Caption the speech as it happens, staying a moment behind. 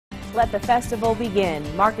Let the festival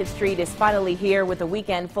begin. Market Street is finally here with a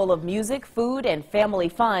weekend full of music, food, and family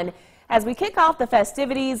fun. As we kick off the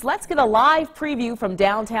festivities, let's get a live preview from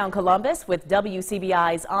downtown Columbus with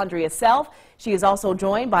WCBI's Andrea Self. She is also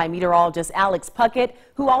joined by meteorologist Alex Puckett,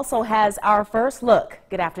 who also has our first look.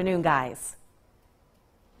 Good afternoon, guys.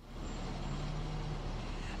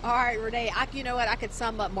 All right, Renee, you know what? I could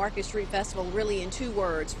sum up Market Street Festival really in 2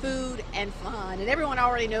 words: food and fun. And everyone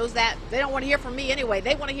already knows that. They don't want to hear from me anyway.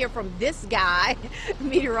 They want to hear from this guy,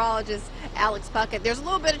 meteorologist Alex Puckett. There's a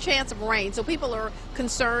little bit of chance of rain, so people are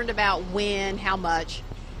concerned about when, how much.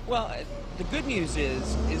 Well, the good news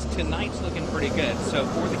is tonight's looking pretty good. So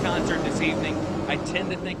for the concert this evening, I tend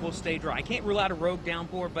to think we'll stay dry. I can't rule out a rogue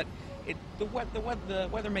downpour, but the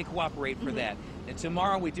weather may cooperate for that. And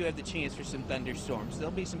tomorrow we do have the chance for some thunderstorms.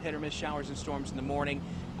 There'll be some hit or miss showers and storms in the morning.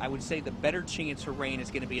 I would say the better chance for rain is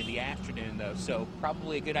going to be in the afternoon, though. So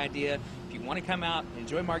probably a good idea if you want to come out,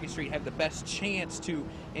 enjoy Market Street, have the best chance to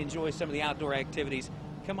enjoy some of the outdoor activities.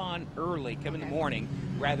 Come on early, come in the morning,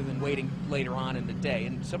 rather than waiting later on in the day.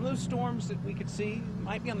 And some of those storms that we could see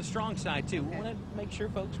might be on the strong side, too. We want to make sure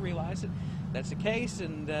folks realize that that's the case,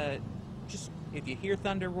 and just if you hear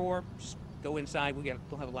thunder roar, just go inside.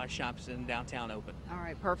 We'll have a lot of shops in downtown open. All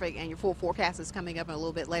right, perfect. And your full forecast is coming up in a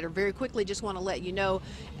little bit later. Very quickly, just want to let you know,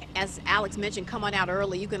 as Alex mentioned, come on out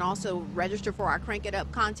early. You can also register for our Crank It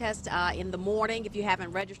Up contest in the morning if you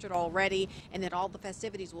haven't registered already. And then all the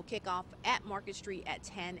festivities will kick off at Market Street at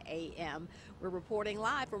 10 a.m. We're reporting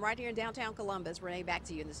live from right here in downtown Columbus. Renee, back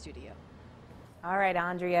to you in the studio. All right,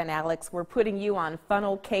 Andrea and Alex, we're putting you on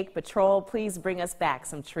funnel cake patrol. Please bring us back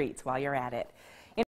some treats while you're at it.